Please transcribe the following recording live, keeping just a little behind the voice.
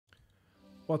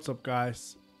What's up,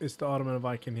 guys? It's the Ottoman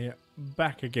Viking here,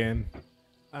 back again,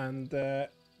 and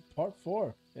part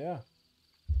 4. Yeah,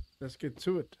 let's get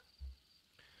to it.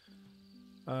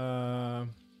 I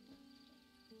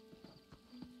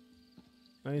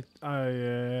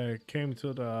came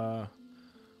to the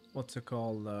what's it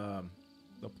called, the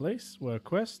place where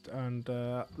quest, and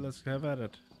let's have at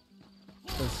it.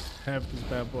 Let's have these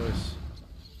bad boys.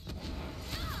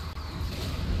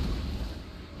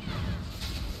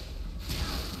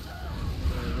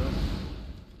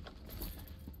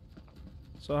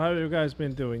 So how have you guys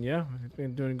been doing? Yeah,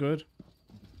 been doing good.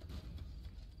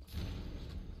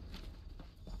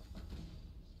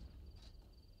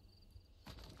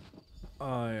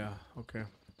 Oh yeah, okay.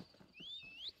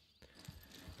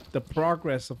 The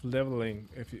progress of leveling,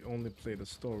 if you only play the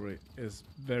story, is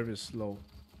very slow.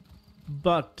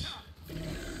 But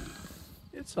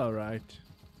it's alright.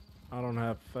 I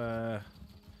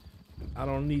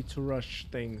don't need to rush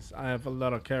things. I have a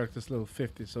lot of characters level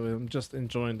 50, so I'm just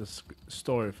enjoying the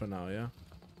story for now, yeah?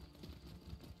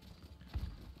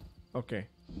 Okay.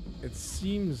 It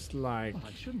seems like... Well,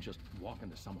 I shouldn't just walk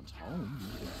into someone's home.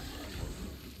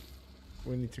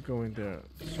 We need to go in there,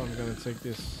 so I'm gonna take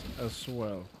this as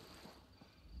well.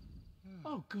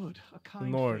 Oh, good. A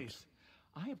kind face.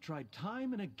 I have tried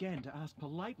time and again to ask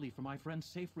politely for my friend's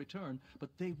safe return,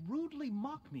 but they rudely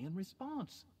mock me in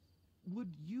response.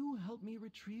 Would you help me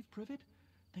retrieve Privet?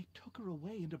 They took her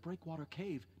away into Breakwater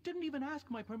Cave. Didn't even ask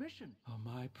my permission. Oh,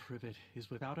 my Privet is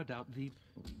without a doubt the...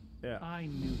 Yeah. I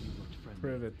knew you looked friendly.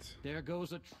 Privet. There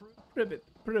goes a true...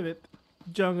 Privet.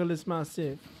 Jungle is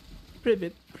massive.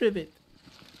 Privet.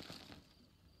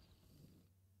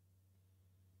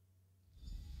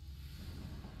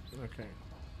 Okay.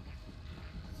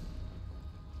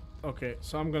 Okay,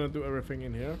 so I'm gonna do everything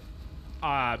in here.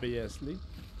 Obviously.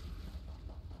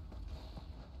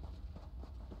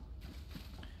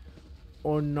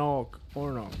 Or knock.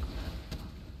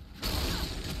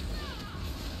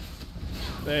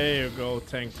 There you go,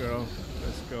 tank girl.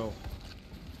 Let's go.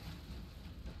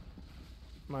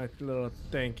 My little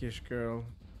tankish girl.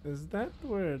 Is that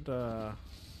where the...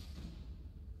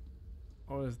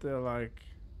 Or is there like...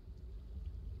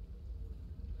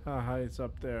 Haha, it's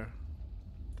up there.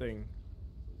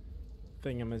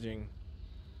 Thingamajig.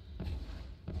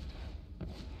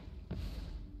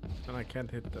 And I can't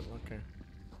hit them, okay.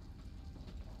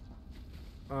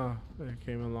 Oh, they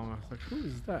came along. I was like, who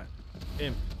is that?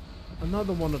 Imp.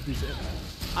 Another one of these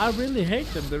imps. I really hate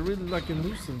them. They're really like a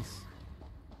nuisance.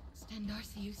 Send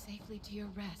Darcy you safely to your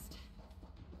rest.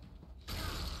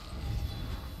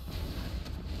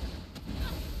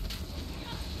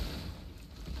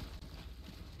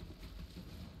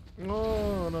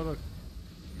 Oh, another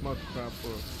mud crap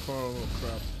or coral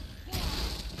crap.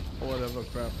 Or whatever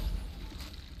crap.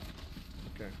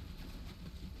 Okay.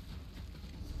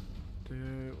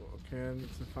 Okay, I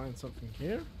need to find something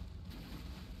here.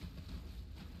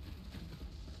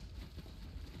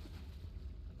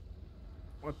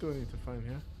 What do I need to find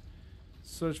here?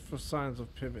 Search for signs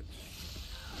of pivot.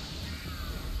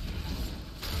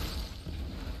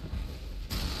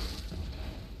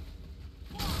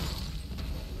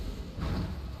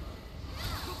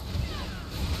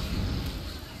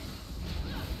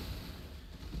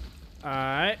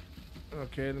 Alright.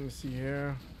 Okay, let me see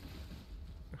here.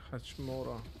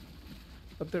 Hachimura.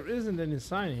 But there isn't any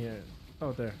sign here.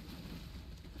 Oh, there.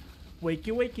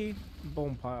 Wakey.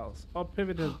 Bone piles. Oh,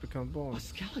 Pivot has become bone. A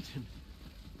skeleton.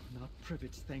 Not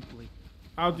Privet's, thankfully.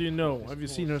 How do you know? Have you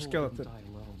seen her skeleton?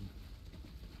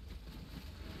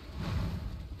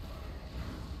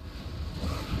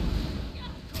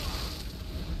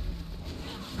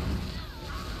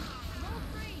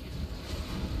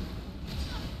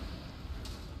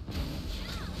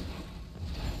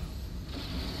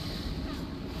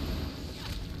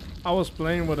 I was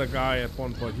playing with a guy at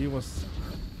one point. He was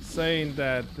saying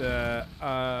that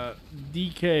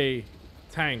DK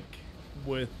tank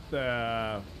with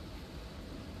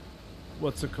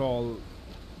what's it called,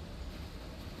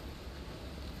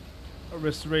 a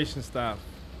restoration staff,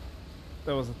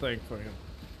 that was a thing for him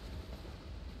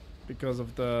because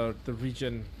of the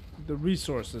region, the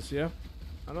resources. Yeah,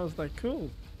 and I was like,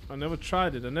 cool. I never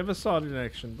tried it. I never saw it in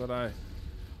action, but I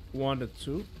wanted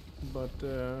to. But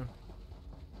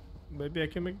maybe I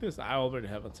can make this. I already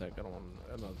have a tank. I don't want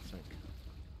another tank.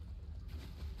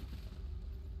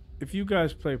 If you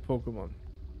guys play Pokemon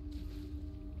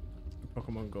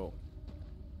Go,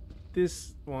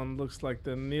 this one looks like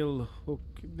the Nil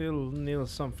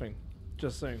something.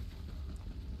 Just saying.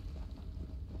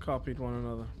 Copied one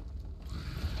another.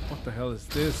 What the hell is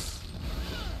this?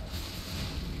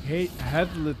 Hey,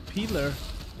 headlet peeler.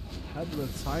 Headlet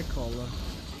Psycaller.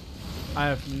 I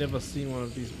have never seen one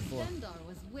of these before. Stendarr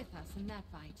was with us in that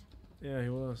fight. Yeah, he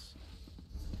was.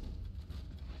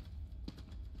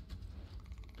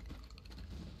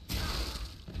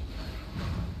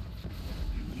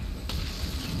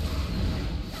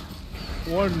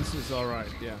 Wardens is alright,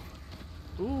 yeah.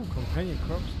 Ooh, companion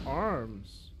corpse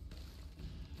arms.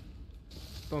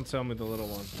 Don't tell me the little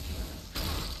one.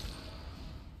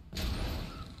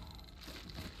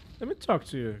 Let me talk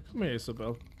to you. Come here,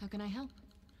 Isabel. How can I help?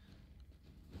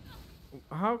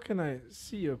 How can I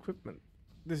see your equipment?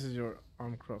 This is your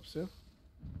arm crops, yeah?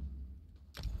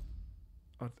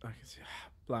 Oh, I can see.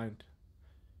 Blind.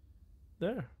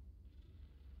 There.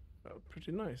 Oh,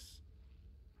 pretty nice.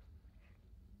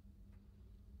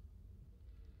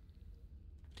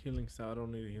 Healing stuff. I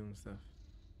don't need healing stuff.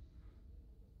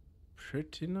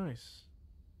 Pretty nice.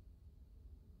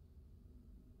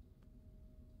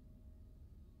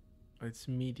 It's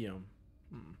medium.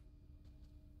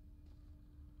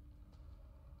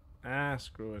 Ah,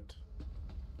 screw it.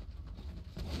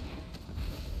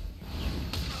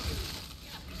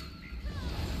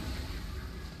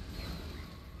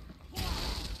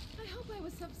 I hope I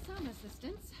was of some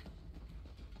assistance.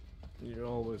 You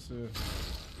always do.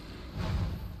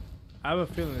 I have a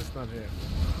feeling it's not here.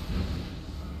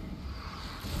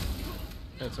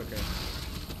 It's okay.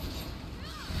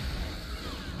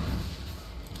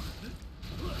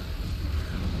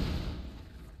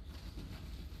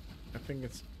 I think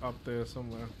it's up there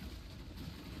somewhere.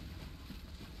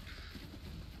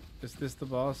 Is this the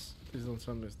boss? Please don't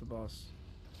tell me it's the boss.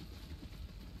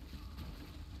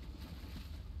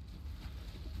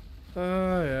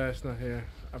 Yeah, it's not here.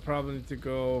 I probably need to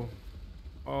go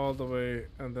all the way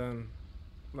and then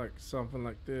like something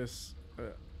like this.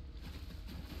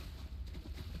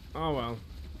 Oh well.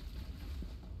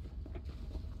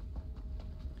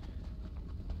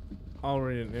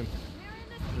 Already an imp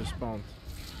respawned.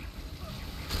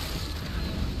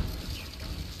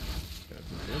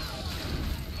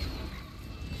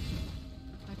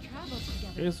 Our travels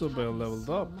together. Isabel leveled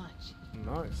so up. Much.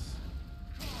 Nice.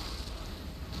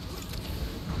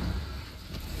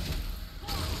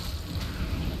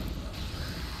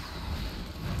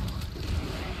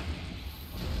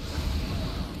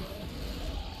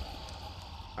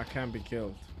 I can't be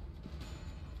killed.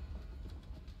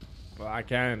 Well, I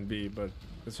can be, but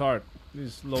it's hard.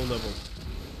 It's low level.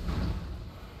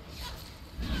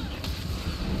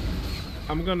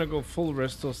 I'm gonna go full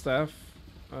resto staff.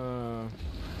 On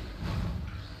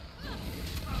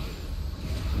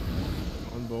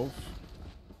both.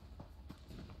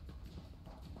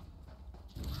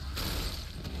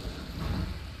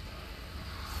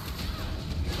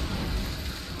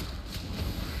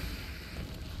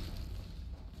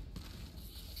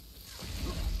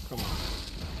 Come on.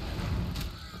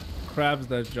 Crabs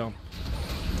that jump.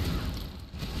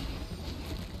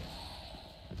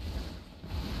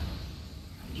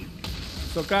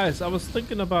 So guys, I was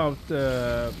thinking about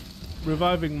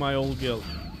reviving my old guild.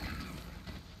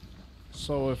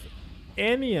 So if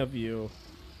any of you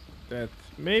that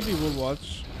maybe will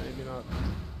watch, maybe not,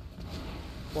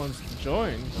 wants to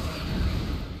join,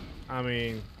 I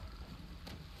mean,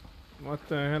 what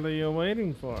the hell are you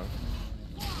waiting for?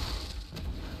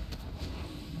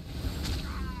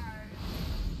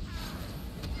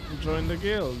 Join the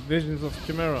guild, Visions of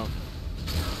Chimera.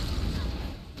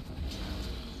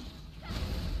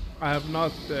 I have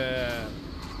not,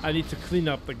 I need to clean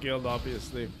up the guild,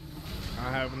 obviously. I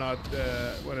have not,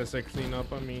 when I say clean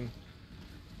up, I mean,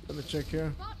 let me check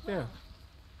here. Yeah,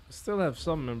 I still have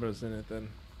some members in it then.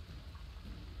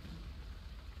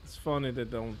 It's funny they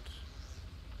don't.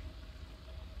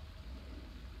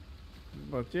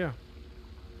 But yeah.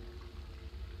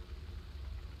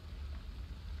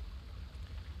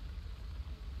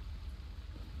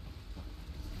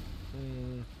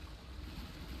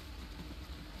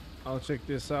 I'll check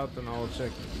this out and I'll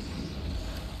check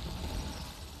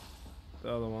the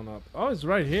other one up. Oh, it's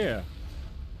right here.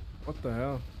 What the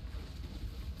hell?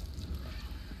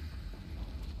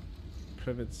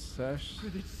 Privet sash.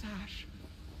 Privet sash.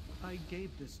 I gave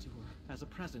this to her as a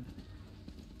present.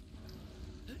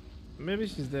 Maybe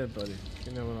she's dead, buddy.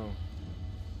 You never know.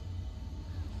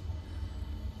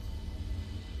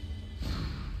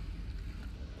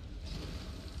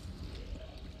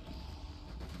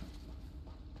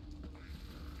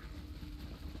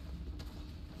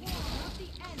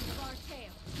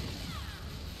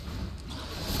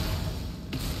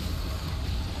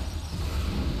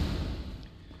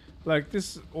 Like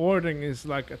this warding is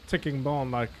like a ticking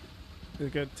bomb, like you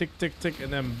get tick tick tick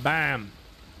and then bam,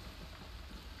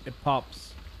 it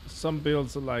pops. Some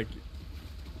builds are like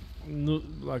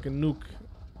like a nuke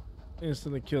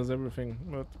instantly kills everything,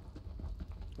 but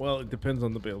well, it depends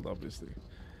on the build, obviously.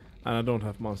 And I don't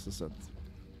have monster sets.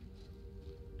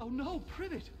 Oh no,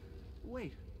 Privet!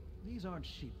 Wait, these aren't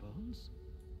sheep bones.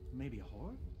 Maybe a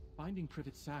whore? Finding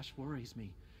Privet's sash worries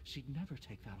me. She'd never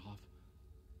take that off.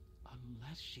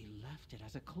 Unless she left it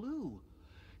as a clue.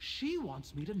 She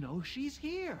wants me to know she's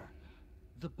here.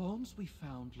 The bones we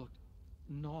found looked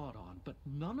gnawed on, but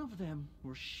none of them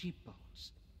were sheep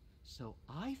bones. So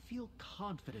I feel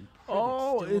confident Privet's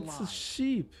still alive. It's a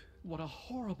sheep. What a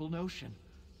horrible notion.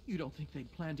 You don't think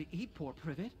they'd plan to eat poor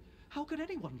Privet? How could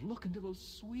anyone look into those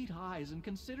sweet eyes and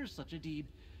consider such a deed?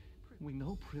 We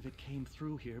know Privet came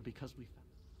through here because we found...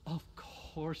 Of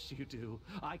course you do.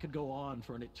 I could go on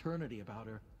for an eternity about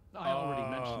her. I already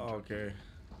mentioned her. Okay.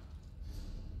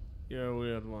 You're a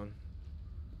weird one.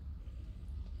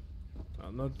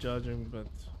 I'm not judging, but...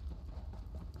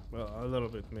 well, a little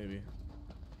bit, maybe.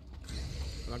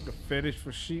 Like a fetish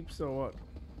for sheep, so what?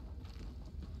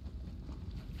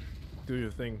 Do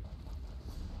your thing.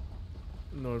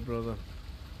 No, brother.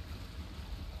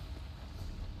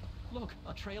 Look,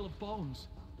 a trail of bones.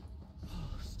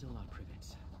 Oh, still not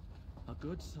Privet's. A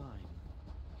good sign.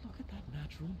 Look at that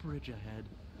natural bridge ahead.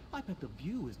 I bet the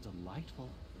view is delightful.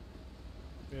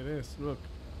 It is, look.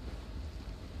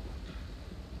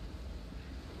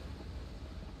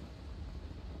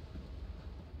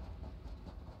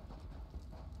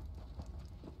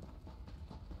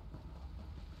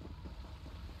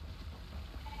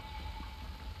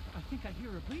 I think I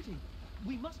hear her bleating.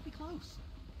 We must be close.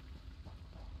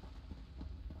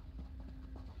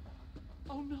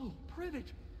 Oh no,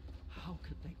 Privet! How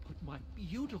could they put my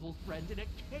beautiful friend in a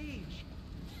cage?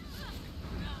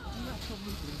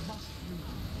 Absolutely must be.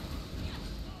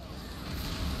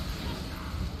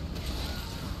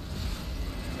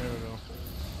 There we go.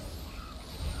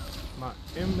 My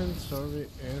inventory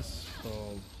is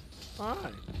full.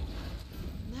 Alright.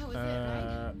 That was it,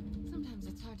 right? Sometimes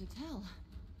it's hard to tell.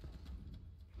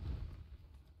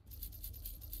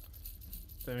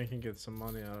 Then we can get some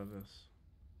money out of this.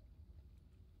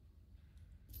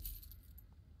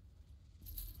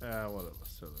 Whatever,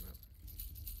 selling it.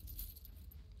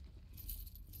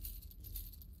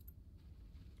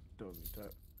 Don't need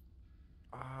that.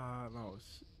 No,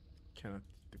 it's cannot.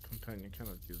 The companion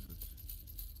cannot use it.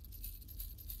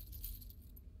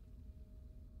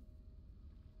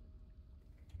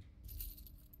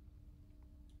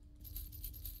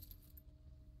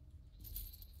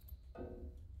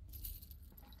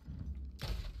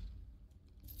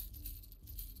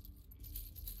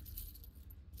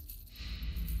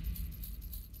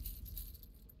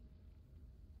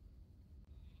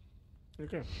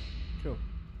 Okay, cool.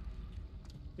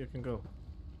 You can go.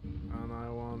 And I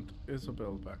want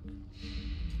Isabel back.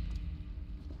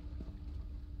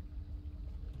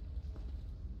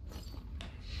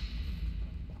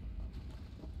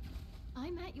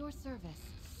 I'm at your service.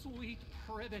 Sweet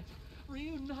Privet,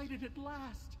 reunited at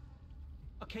last.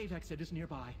 A cave exit is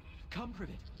nearby. Come,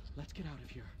 Privet, let's get out of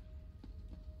here.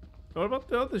 What about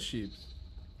the other sheep?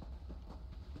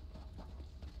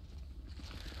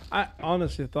 I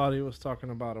honestly thought he was talking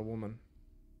about a woman,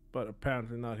 but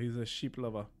apparently not. He's a sheep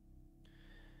lover.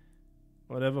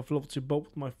 Whatever floats your boat,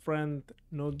 my friend.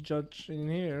 No judge in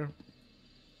here.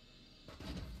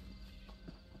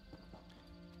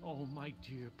 Oh, my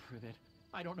dear Privet,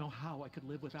 I don't know how I could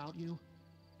live without you.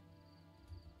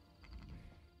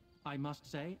 I must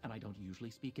say, and I don't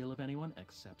usually speak ill of anyone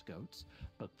except goats,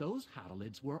 but those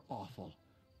Hadalids were awful.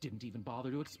 Didn't even bother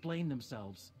to explain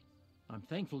themselves. I'm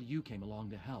thankful you came along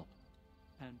to help.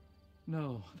 And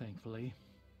no, thankfully.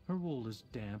 Her wool is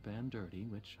damp and dirty,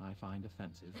 which I find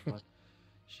offensive, but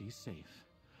she's safe.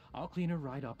 I'll clean her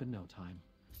right up in no time.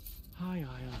 Hi,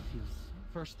 Isle.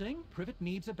 First thing, Privet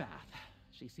needs a bath.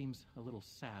 She seems a little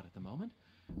sad at the moment,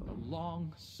 but a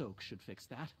long soak should fix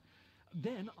that.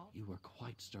 Then you were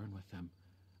quite stern with them.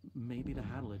 Maybe the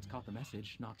Hadalids caught the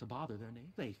message not to bother their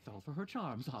name. They fell for her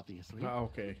charms, obviously.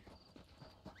 Okay.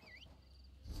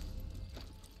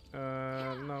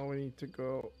 Now we need to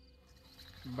go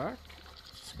back.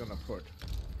 Just gonna port.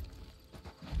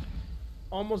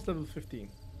 Almost level 15.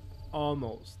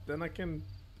 Almost. Then I can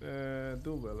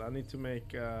do well. I need to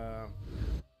make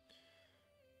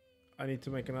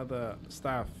another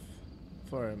staff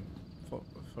for him.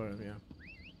 For him, yeah.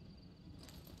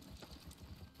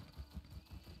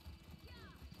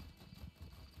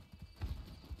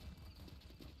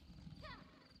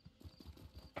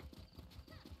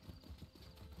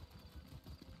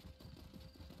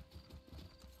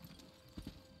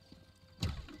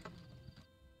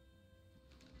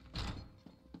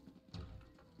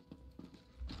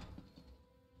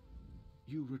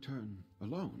 You return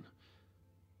alone.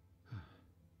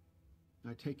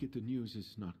 I take it the news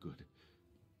is not good.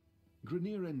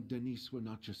 Grenier and Denise were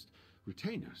not just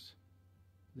retainers.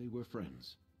 They were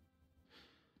friends.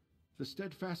 The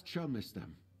Steadfast shall miss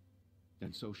them,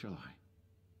 and so shall I.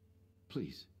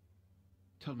 Please,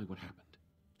 tell me what happened.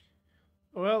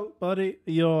 Well, buddy,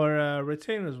 your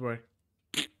retainers were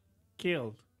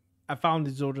killed. I found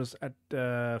these orders at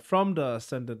from the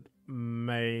Ascended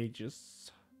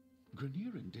Mages.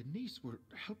 Grenier and Denise were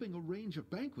helping arrange a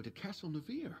banquet at Castle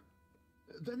Nevere.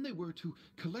 Then they were to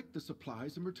collect the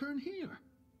supplies and return here.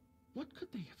 What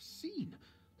could they have seen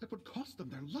that would cost them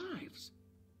their lives?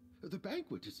 The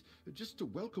banquet is just to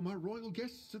welcome our royal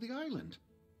guests to the island.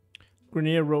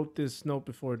 Grenier wrote this note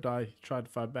before he died. He tried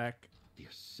to fight back. The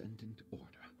Ascendant Order.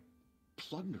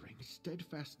 Plundering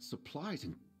Steadfast supplies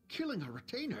and killing our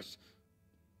retainers.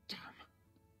 Damn.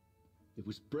 It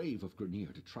was brave of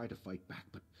Grenier to try to fight back,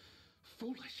 but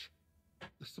foolish.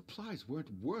 The supplies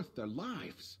weren't worth their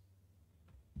lives.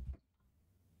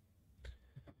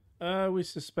 We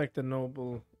suspect a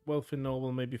noble, wealthy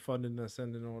noble may be funding the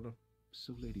Ascendant Order.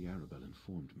 So Lady Arabelle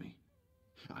informed me.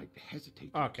 I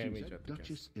hesitate to accuse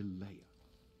Duchess Elea.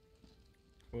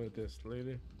 What is this,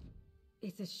 lady?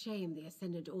 It's a shame the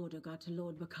Ascendant Order got to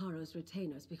Lord Baccaro's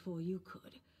retainers before you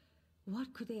could.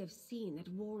 What could they have seen that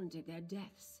warranted their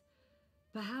deaths?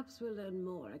 Perhaps we'll learn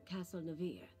more at Castle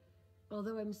Nevere,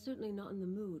 although I'm certainly not in the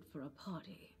mood for a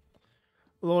party.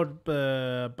 Lord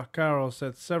Baccaro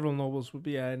said several nobles would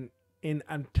be in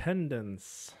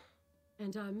attendance.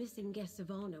 And our missing guests of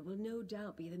honor will no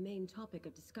doubt be the main topic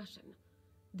of discussion.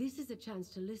 This is a chance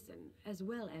to listen, as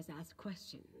well as ask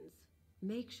questions.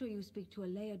 Make sure you speak to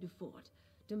Alea Dufort,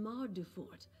 Demar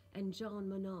Dufort, and John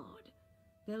Menard.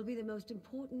 They'll be the most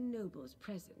important nobles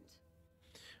present.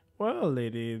 Well,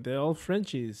 lady, they're all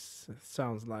Frenchies.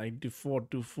 Sounds like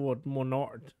Dufort,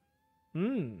 Menard.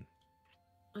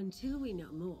 Until we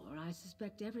know more, I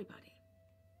suspect everybody.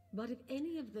 But if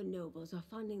any of the nobles are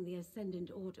funding the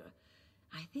Ascendant Order,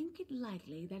 I think it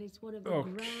likely that it's one of the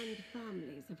grand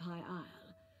families of High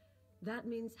Isle. That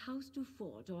means House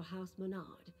Dufort or House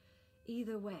Menard.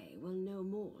 Either way, we'll know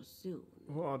more soon.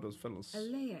 Who are those fellows?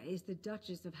 Alea is the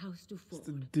Duchess of House Dufort,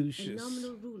 the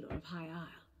nominal ruler of High Isle.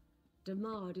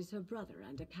 Demard is her brother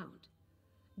and a count.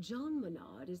 John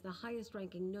Menard is the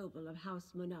highest-ranking noble of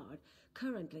House Menard,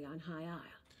 currently on High Isle.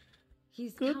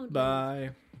 He's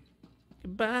Goodbye.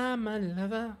 Goodbye, my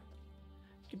lover.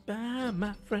 Goodbye,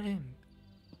 my friend.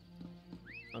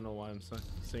 I don't know why I'm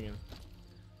singing.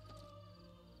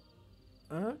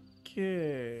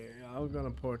 Okay, I'm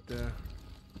gonna port there.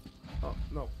 Oh,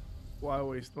 no. Why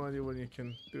waste money when you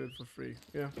can do it for free?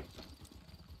 Yeah.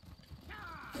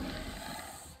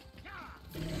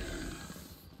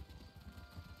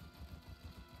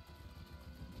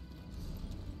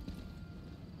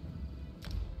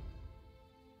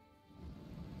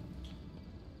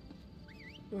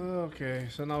 Okay,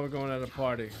 so now we're going at a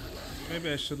party.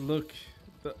 Maybe I should look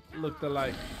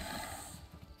alike,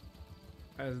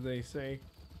 as they say.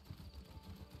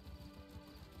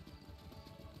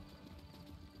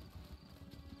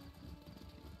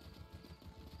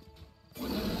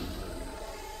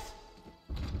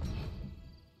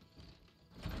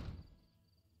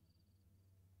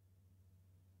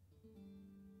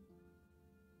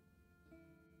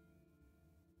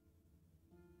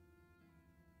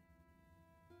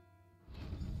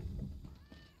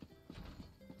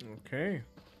 Okay.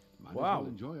 Might as well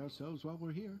enjoy ourselves while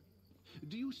we're here.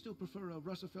 Do you still prefer a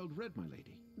Russafeld Red, my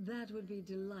lady? That would be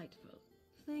delightful.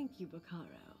 Thank you,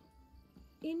 Baccaro.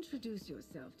 Introduce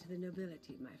yourself to the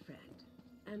nobility, my friend.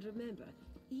 And remember,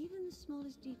 even the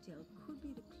smallest detail could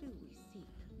be the clue we seek.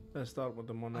 Let's start with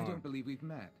the Monard. I don't believe we've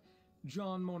met.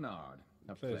 John Monard.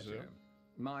 A pleasure.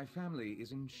 My family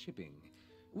is in shipping.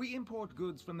 We import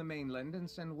goods from the mainland and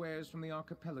send wares from the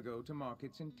archipelago to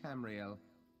markets in Tamriel.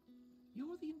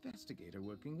 You're the investigator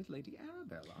working with Lady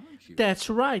Arabelle, aren't you? That's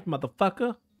right,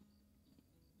 motherfucker.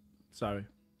 Sorry.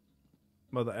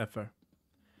 Mother effer.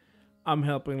 I'm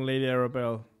helping Lady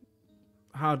Arabelle.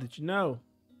 How did you know?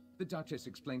 The Duchess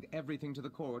explained everything to the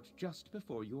court just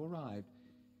before you arrived.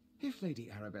 If Lady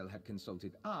Arabelle had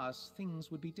consulted us,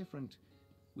 things would be different.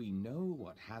 We know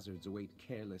what hazards await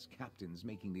careless captains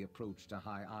making the approach to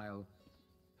High Isle.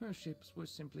 Her ships were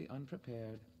simply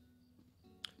unprepared.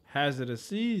 Hazardous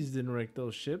seas didn't wreck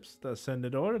those ships. The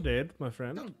Ascendant Order did, my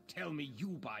friend. Don't tell me you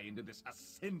buy into this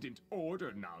Ascendant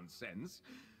Order nonsense.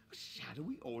 A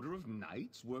shadowy order of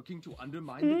knights working to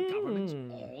undermine the governments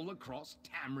all across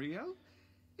Tamriel?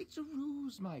 It's a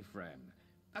ruse, my friend.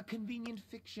 A convenient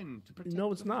fiction to protect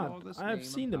No, it's not. I have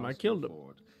seen them. I killed them.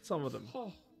 Some of them.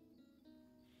 Oh.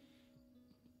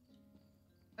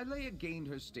 Alea gained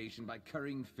her station by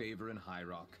currying favor in High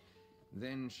Rock.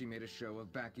 Then she made a show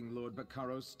of backing Lord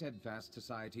Baccaro's steadfast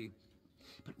society.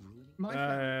 But ruining my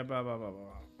family...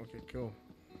 Okay, cool.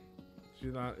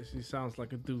 She sounds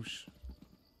like a douche.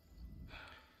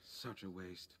 Such a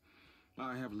waste.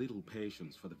 I have little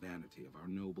patience for the vanity of our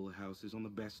noble houses on the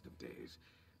best of days.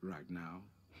 Right now,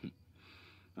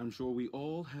 I'm sure we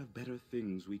all have better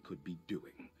things we could be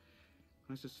doing.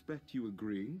 I suspect you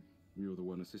agree. You're the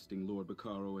one assisting Lord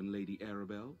Baccaro and Lady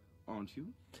Arabelle, aren't you?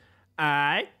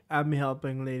 I'm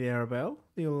helping Lady Arabelle.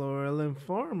 You will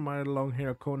inform my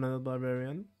long-haired Conan the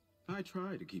Barbarian. I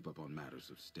try to keep up on matters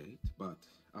of state, but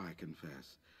I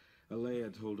confess, Alea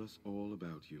told us all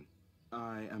about you.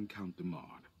 I am Count de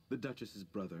Mard, the Duchess's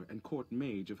brother and court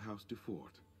mage of House du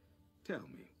Fort. Tell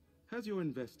me, has your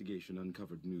investigation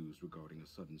uncovered news regarding a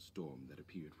sudden storm that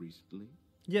appeared recently?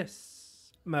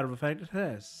 Yes, matter of fact, it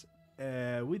has.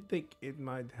 We think it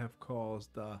might have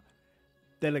caused the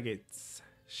delegates'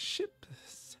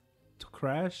 ships to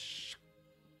crash.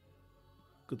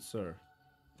 Good sir.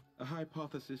 A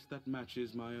hypothesis that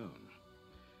matches my own.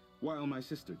 While my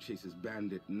sister chases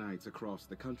bandit knights across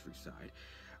the countryside,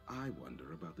 I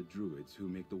wonder about the druids who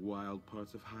make the wild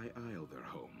parts of High Isle their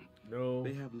home. No.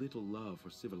 They have little love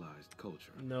for civilized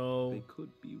culture. No. They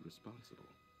could be responsible.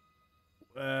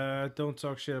 Don't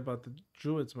talk shit about the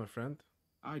druids, my friend.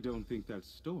 I don't think that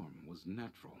storm was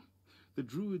natural. The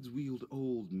druids wield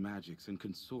old magics and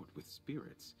consort with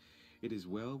spirits. It is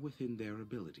well within their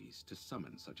abilities to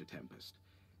summon such a tempest.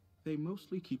 They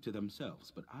mostly keep to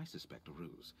themselves, but I suspect a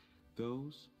ruse.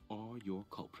 Those are your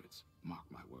culprits, mark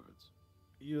my words.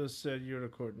 You said you're a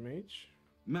court mage?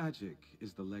 Magic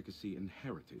is the legacy and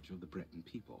heritage of the Breton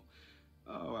people.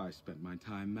 Oh, I spent my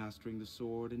time mastering the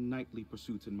sword and knightly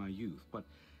pursuits in my youth, but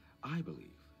I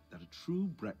believe that a true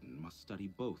Breton must study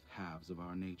both halves of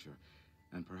our nature,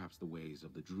 and perhaps the ways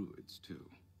of the druids, too.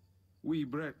 We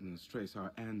Bretons trace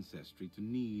our ancestry to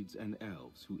Needs and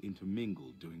elves who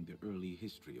intermingled during the early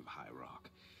history of High Rock.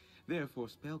 Therefore,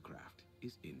 spellcraft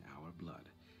is in our blood,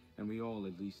 and we all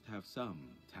at least have some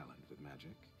talent with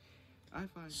magic. I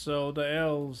find... So the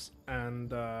elves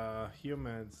and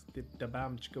humans did the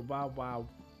bam chicka wow wow.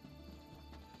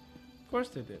 Of course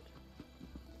they did.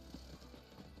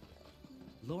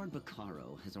 Lord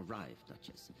Baccaro has arrived,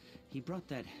 Duchess. He brought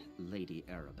that Lady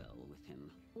Arabelle with him.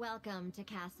 Welcome to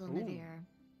Castle Navir.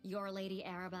 You're Lady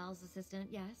Arabelle's assistant,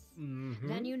 yes? Mm-hmm.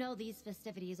 Then you know these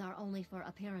festivities are only for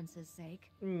appearance's sake.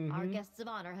 Mm-hmm. Our guests of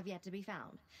honor have yet to be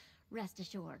found. Rest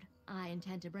assured, I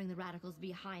intend to bring the radicals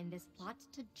behind this plot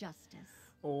to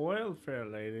justice. Well, fair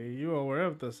lady, you aware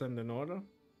of the Ascendant Order?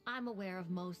 I'm aware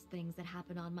of most things that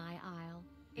happen on my isle.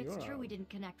 It's You're true out. we didn't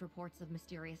connect reports of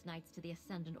mysterious knights to the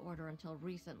Ascendant Order until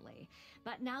recently.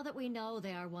 But now that we know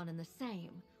they are one and the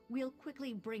same, we'll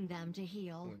quickly bring them to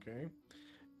heel. Okay.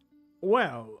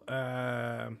 Well,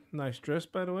 nice dress,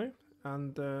 by the way.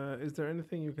 And is there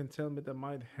anything you can tell me that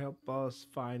might help us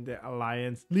find the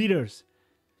Alliance leaders?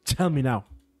 Tell me now.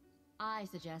 I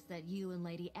suggest that you and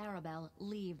Lady Arabelle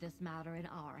leave this matter in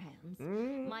our hands.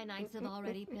 My knights have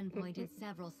already pinpointed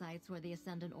several sites where the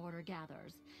Ascendant Order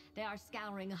gathers. They are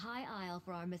scouring High Isle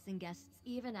for our missing guests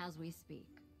even as we speak.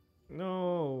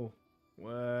 No.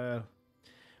 Well,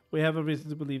 we have a reason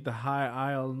to believe the High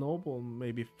Isle noble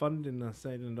may be funding the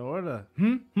Ascendant Order.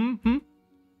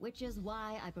 Which is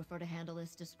why I prefer to handle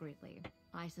this discreetly.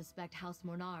 I suspect House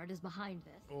Mornard is behind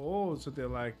this. Oh, so they're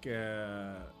like,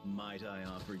 Might I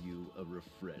offer you a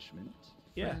refreshment?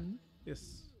 yeah. Friend?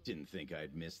 Yes. Didn't think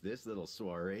I'd miss this little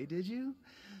soiree, did you?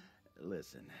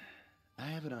 Listen, I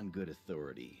have it on good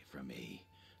authority from a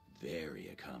very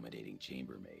accommodating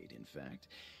chambermaid, in fact,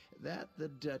 that the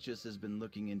Duchess has been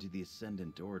looking into the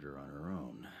Ascendant Order on her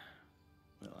own.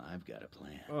 Well, I've got a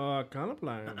plan. Kind of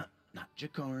plan. Not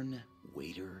Jakarn,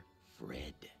 waiter,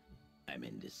 Fred. I'm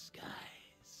in disguise.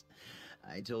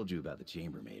 I told you about the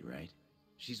chambermaid, right?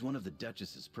 She's one of the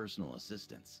Duchess's personal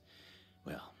assistants.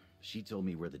 Well, she told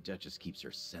me where the Duchess keeps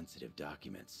her sensitive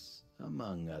documents,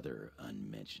 among other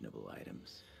unmentionable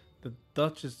items. The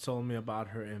Duchess told me about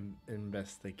her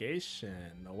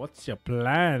investigation. What's your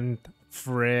plan,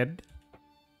 Fred?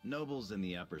 Nobles and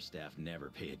the upper staff never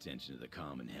pay attention to the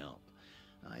common help.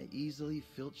 I easily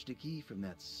filched a key from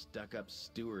that stuck-up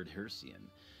steward Hercian.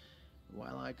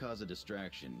 While I cause a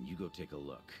distraction, you go take a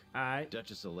look.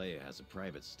 Duchess Alea has a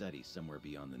private study somewhere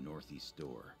beyond the northeast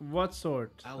door. What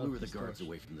sort? I'll lure the guards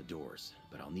away from the doors,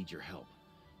 but I'll need your help.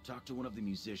 Talk to one of the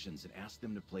musicians and ask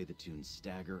them to play the tune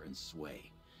Stagger and Sway.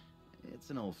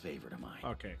 It's an old favorite of mine.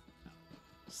 Okay.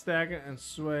 Stagger and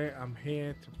Sway, I'm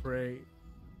here to pray.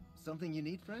 Something you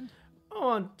need, friend? I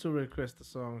want to request the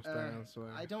song Stagger and Sway.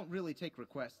 I don't really take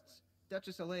requests.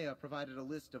 Duchess Alea provided a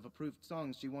list of approved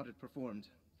songs she wanted performed.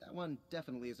 That one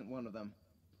definitely isn't one of them.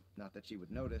 Not that she would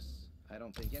notice. I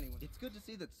don't think anyone... It's good to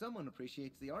see that someone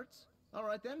appreciates the arts. All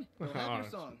right then, we'll have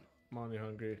your song. Money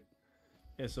hungry.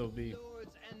 SOB.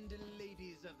 Lords and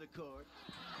ladies of the court,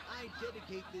 I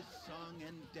dedicate this song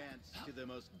and dance to the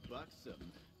most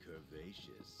buxom,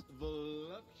 curvaceous,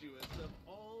 voluptuous of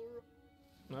all...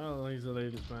 No, he's the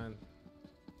ladies, man.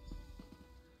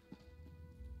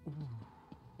 Ooh.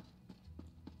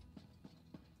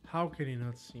 How can he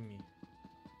not see me?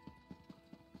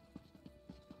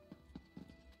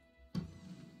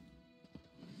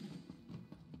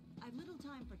 I've little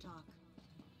time for talk.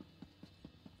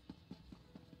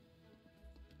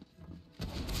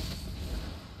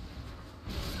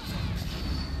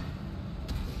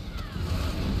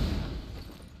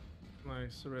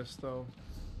 Nice resto.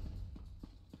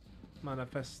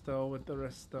 Manifesto with the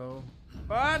resto.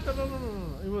 What?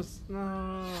 No. It was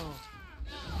no.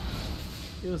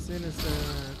 He was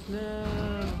innocent.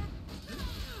 No.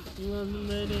 He wasn't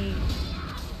ready.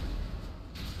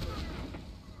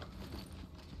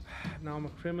 Now I'm a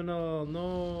criminal.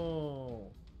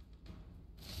 No.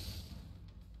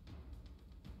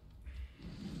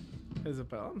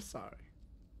 Isabel, I'm sorry.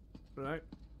 Right?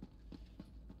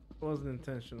 It wasn't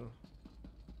intentional.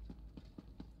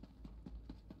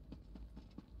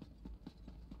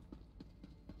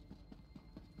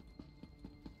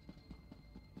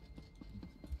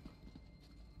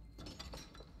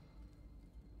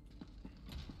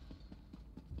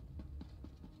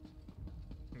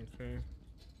 Okay.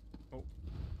 Oh.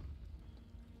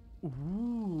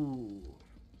 Ooh.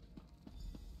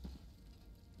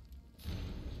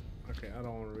 Okay, I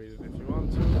don't want to read it if you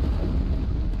want to.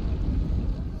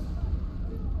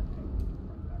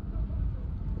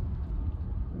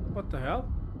 What the hell?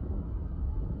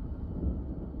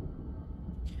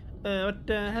 What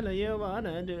the hell are you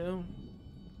wanna do?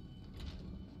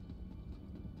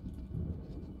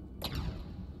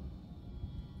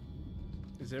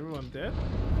 Is everyone dead?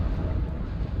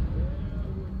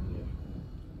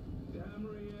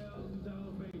 Tamriel's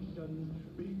salvation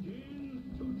begins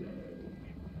today.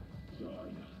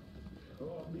 Join us,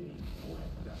 or be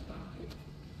swept aside.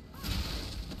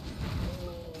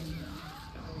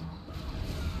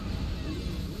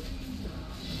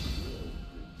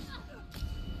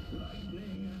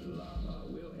 Lightning and lava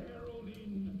will herald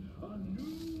in a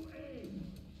new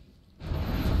age.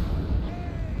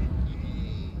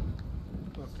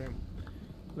 Okay,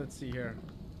 let's see here.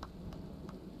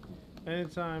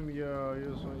 Anytime you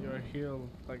use when you're healed,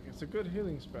 like it's a good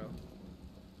healing spell.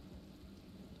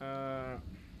 3%,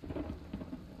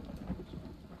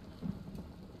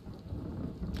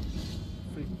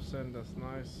 that's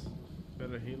nice.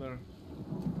 Better healer.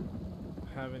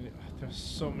 There's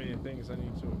so many things I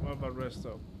need to. What about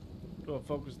resto? Do I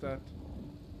focus that?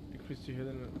 Increase your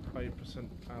healing by 5%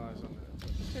 allies on it.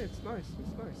 Okay, it's nice.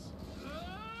 It's nice.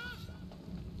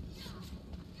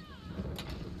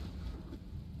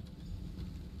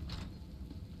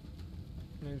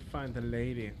 And find the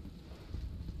lady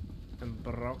and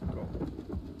Brocco.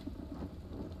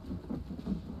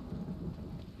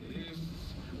 This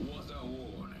was a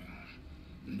warning.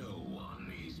 No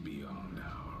one is beyond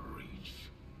our reach.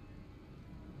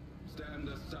 Stand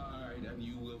aside and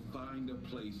you will find a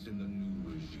place in the new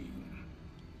regime.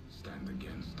 Stand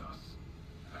against us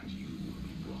and you will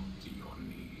be brought to your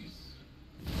knees.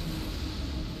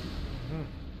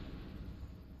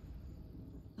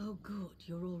 Oh good,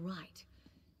 you're all right.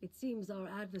 It seems our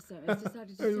adversary has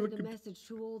decided to send a message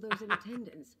to all those in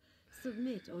attendance.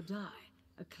 Submit or die.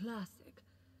 A classic.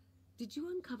 Did you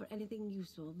uncover anything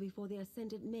useful before the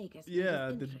Ascendant Magus?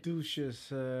 Yeah, the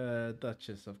Duchess,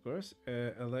 of course.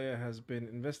 Alea has been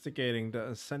investigating the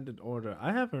Ascendant Order.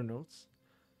 I have her notes.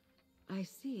 I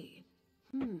see.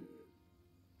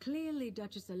 Clearly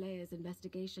Duchess Alea's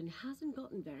investigation hasn't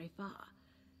gotten very far.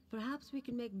 Perhaps we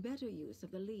can make better use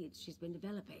of the leads she's been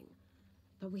developing.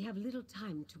 But we have little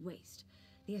time to waste.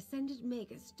 The Ascendant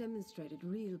Magus demonstrated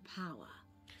real power.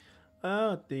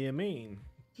 What do you mean?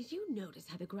 Did you notice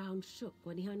how the ground shook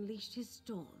when he unleashed his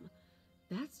storm?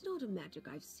 That's not a magic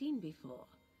I've seen before.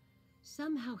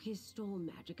 Somehow his storm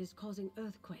magic is causing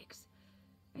earthquakes.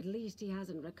 At least he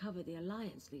hasn't recovered the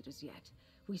Alliance leaders yet.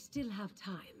 We still have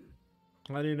time.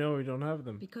 How do you know we don't have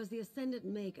them? Because the Ascendant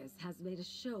Magus has made a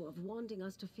show of wanting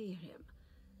us to fear him.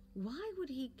 Why would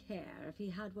he care if he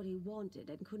had what he wanted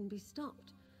and couldn't be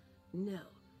stopped? No,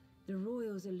 the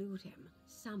royals elude him,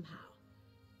 somehow.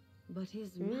 But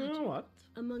his magic,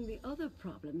 among the other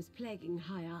problems plaguing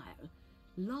High Isle,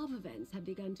 lava vents have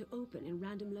begun to open in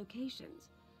random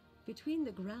locations. Between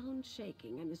the ground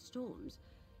shaking and the storms,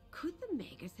 Could the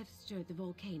Magus have stirred the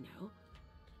volcano?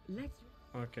 Let's...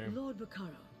 Okay. Lord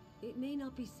Baccaro, it may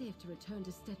not be safe to return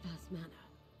to Steadfast Manor.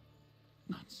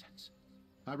 Nonsense.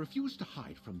 I refuse to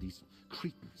hide from these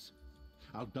cretins.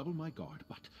 I'll double my guard,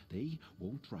 but they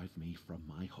won't drive me from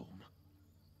my home.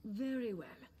 Very well.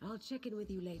 I'll check in with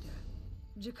you later.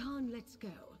 Jakan, let's go.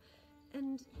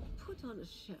 And put on a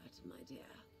shirt, my dear.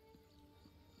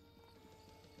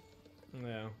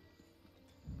 Yeah.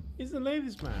 He's a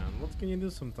ladies' man. What can you do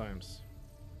sometimes?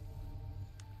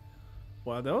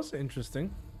 Well, that was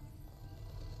interesting.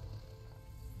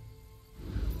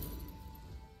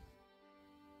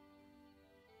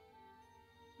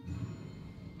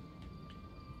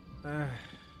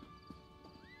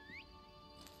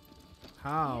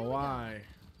 How? Why?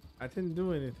 I didn't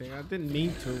do anything. I didn't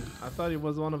mean to. I thought he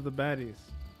was one of the baddies.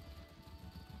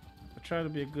 I try to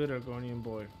be a good Argonian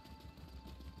boy.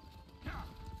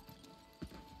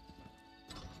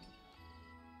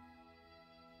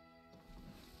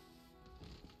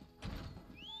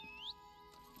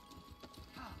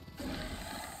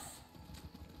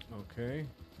 Okay.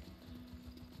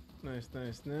 Nice,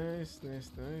 nice, nice,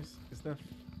 nice, nice. Is that...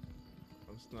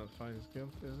 It's not fighting skill,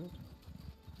 is it?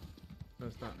 No,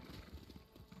 it's not.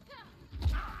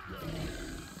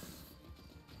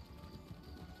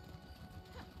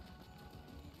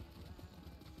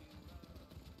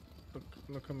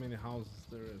 Look how many houses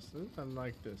there is. I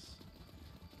like this.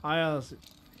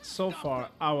 So far,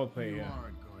 I will pay here. You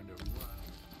aren't going to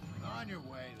run. On your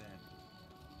way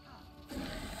then.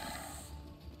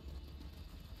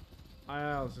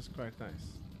 Isles is quite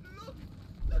nice. Look,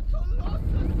 the colossal.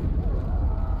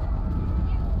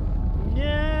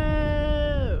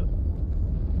 No!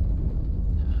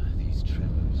 These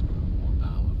tremors grow more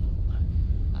powerful.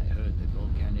 I heard that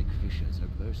volcanic fissures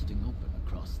are bursting open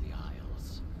across the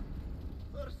Isles.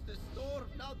 First the storm,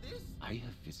 now this? I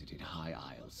have visited High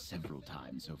Isles several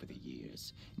times over the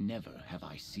years. Never have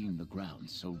I seen the ground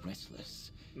so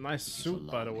restless. Nice suit,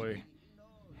 by the way.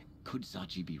 Could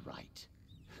Zaji be right?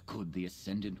 Could the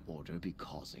Ascendant Order be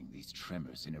causing these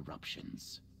tremors and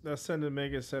eruptions? The Ascendant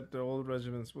Magus said the old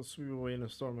regiments will sweep away in a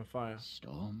storm and fire.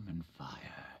 Storm and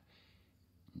fire.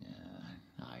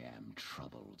 I am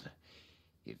troubled.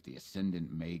 If the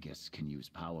Ascendant Magus can use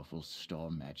powerful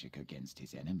storm magic against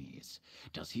his enemies,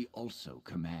 does he also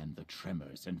command the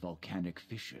tremors and volcanic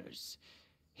fissures?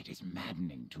 It is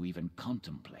maddening to even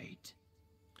contemplate.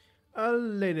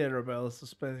 Lady Arabelle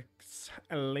suspects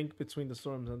a link between the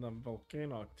storms and the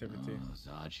volcano activity. Oh,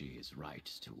 Zaji is right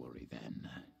to worry then.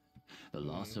 The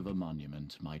loss of a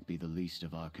monument might be the least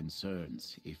of our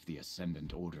concerns if the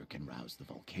Ascendant Order can rouse the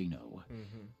volcano.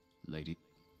 Lady...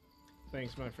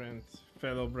 Thanks, my friend.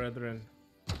 Fellow brethren.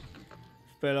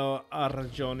 Fellow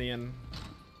Arjonian.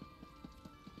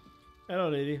 Hello,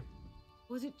 lady.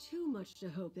 Was it too much to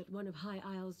hope that one of High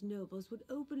Isle's nobles would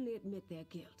openly admit their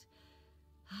guilt?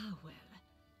 Ah, well.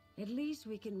 At least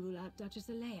we can rule out Duchess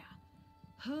Alea.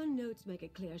 Her notes make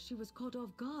it clear she was caught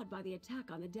off guard by the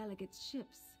attack on the delegates'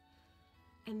 ships.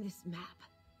 And this map.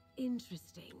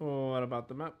 Interesting. Oh, what about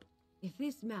the map? If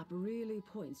this map really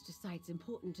points to sites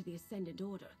important to the Ascendant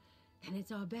Order, then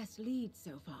it's our best lead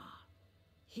so far.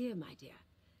 Here, my dear,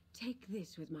 take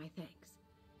this with my thanks.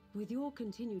 With your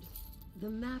continued... The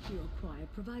map you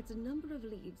acquired provides a number of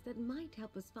leads that might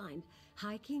help us find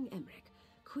High King Emmerich,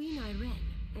 Queen Irene,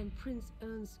 and Prince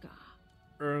Ernskar.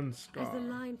 As the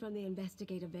line from the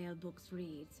Investigator Veil books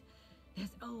reads,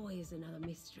 there's always another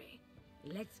mystery.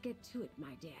 Let's get to it,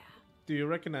 my dear. Do you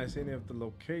recognize any of the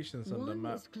locations on the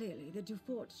map? One is clearly the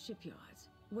Dufort shipyards,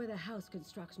 where the house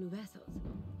constructs new vessels.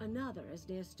 Another is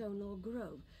near Stonelaw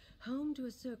Grove, home to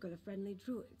a circle of friendly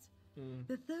druids.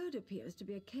 The third appears to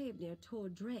be a cave near Tor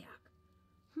Drayak.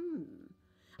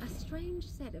 A strange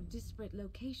set of disparate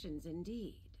locations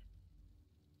indeed.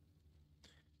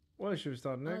 Well, should we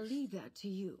start next? I'll leave that to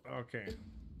you. Okay.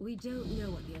 We don't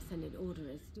know what the Ascendant Order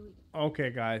is doing.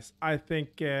 Okay, guys. I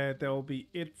think that will be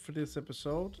it for this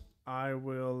episode. I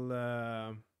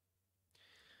will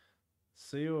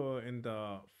see you in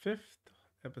the 5th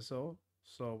episode.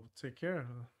 So take care.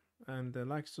 And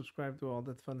like, subscribe, do all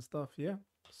that fun stuff. Yeah.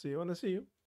 See you when I see you.